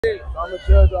So I'm a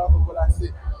judge off of what I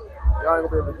see. Y'all ain't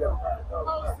gonna be able to get them.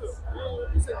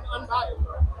 You said unbiased.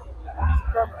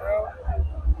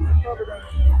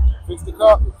 Fix the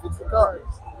cup. Fix the cup.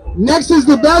 Next is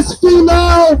the best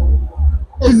female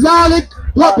exotic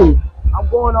puppy. I'm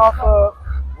going off of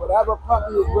whatever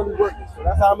puppy is really working. So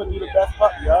that's how I'm gonna do the best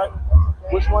puppy, all right?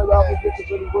 Which one y'all can get to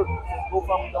really work? Both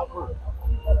of them don't work.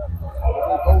 They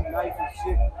both nice and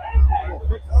shit.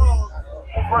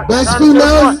 Best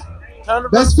females.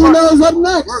 Best females up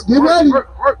next. Get ready. Work.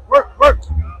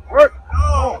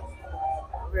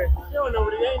 You don't know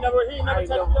what he ain't never touched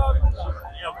the dog.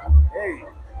 Hey.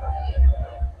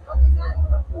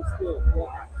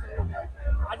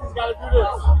 I just gotta do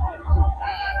this.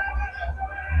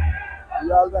 Do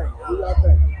y'all think? Do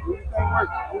you think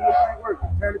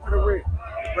working? Turn it to the red.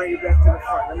 Bring it back to the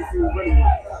front. Let me see who really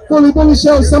works. Philly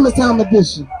Show Summertime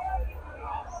Edition.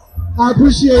 I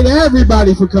appreciate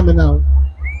everybody for coming out.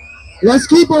 Let's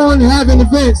keep on having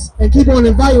events and keep on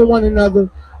inviting one another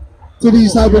to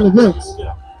these type of events.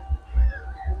 Yeah.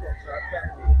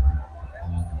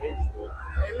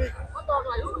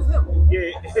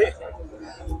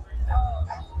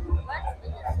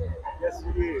 Yes,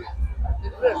 you did.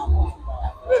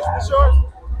 This yours?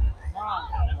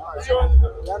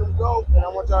 Let them go, and I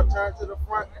want y'all to turn to the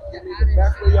front. Give me the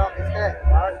best way y'all can stand.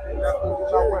 All right? And that's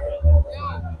what y'all want.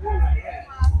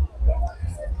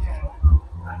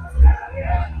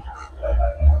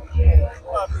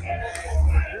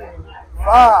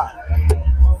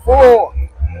 5, 4,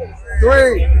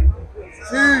 3,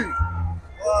 2,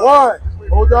 1.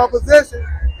 Hold y'all position.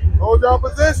 Hold y'all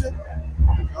position.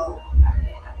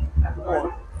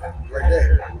 Right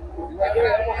there.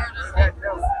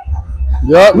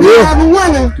 Yep, We have a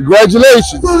winner.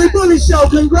 Congratulations. Philly Show,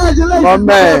 congratulations. My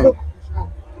man.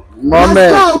 My Let's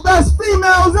man. go, best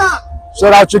females up.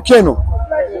 Shout out your kennel.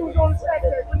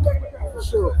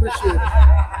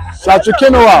 Shout your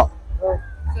kennel out.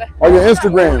 On your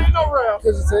Instagram.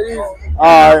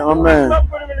 All right, my man.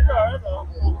 Put him in the car. That's all.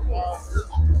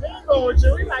 He going with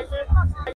you. He like, man,